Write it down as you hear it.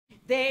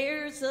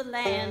There's a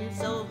land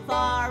so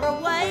far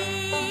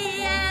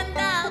away, and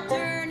I'll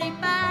journey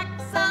back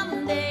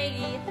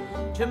someday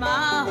to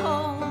my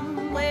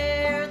home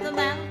where the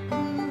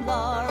mountain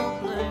laurel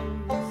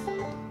blooms.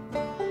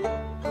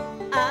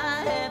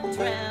 I have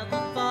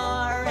traveled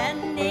far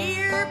and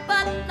near,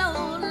 but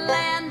no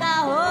land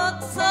I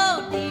hold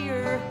so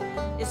dear.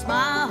 It's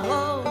my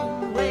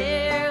home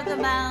where the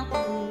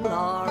mountain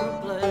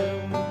laurel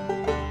blooms,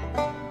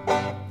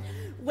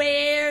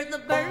 where the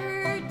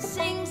birds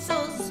sing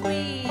so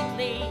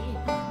sweetly,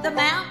 the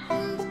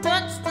mountains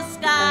touch the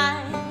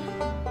sky,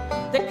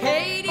 the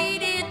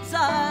katydids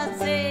are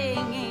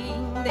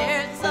singing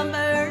their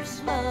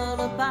summer's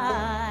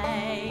lullaby.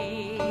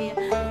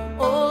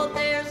 Oh,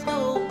 there's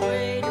no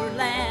greater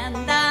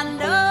land I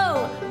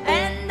know,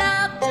 and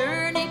I'll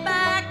journey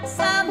back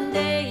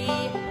someday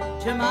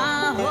to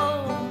my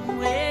home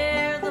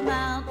where the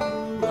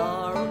mountain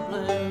laurel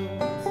blooms.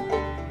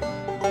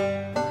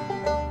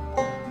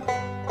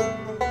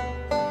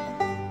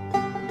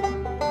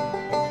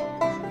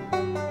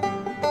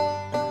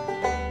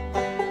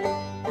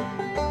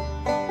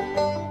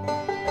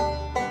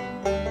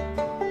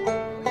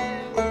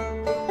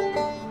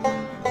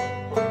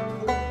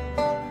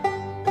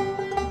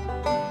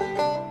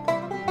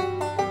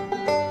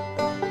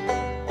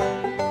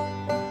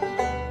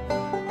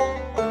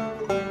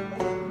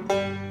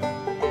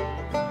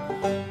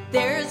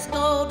 There's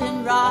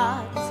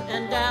goldenrods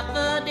and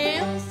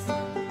daffodils,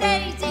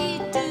 daisy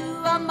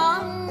too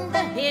among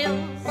the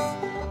hills,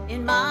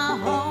 in my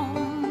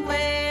home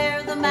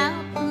where the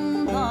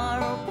mountain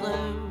laurel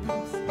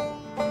blooms.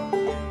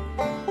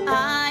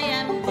 I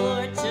am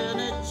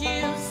fortunate,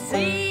 you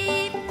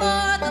see,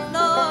 for the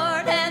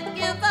Lord has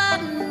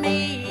given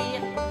me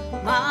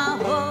my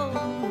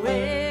home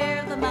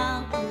where the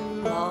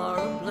mountain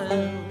laurel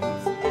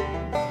blooms,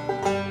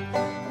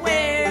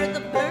 where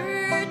the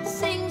birds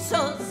sing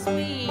so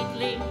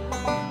sweetly,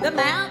 the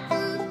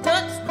mountains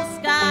touch the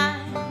sky,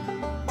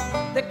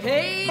 the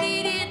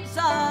katydids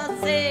are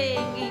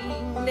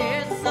singing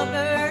their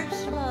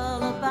summer's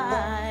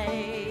lullaby.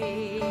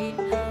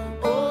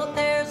 Oh,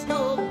 there's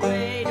no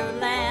greater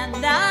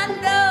land I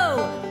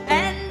know,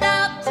 and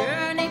I'll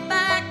journey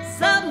back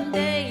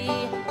someday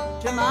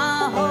to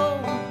my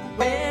home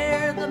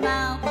where the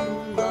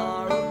mountain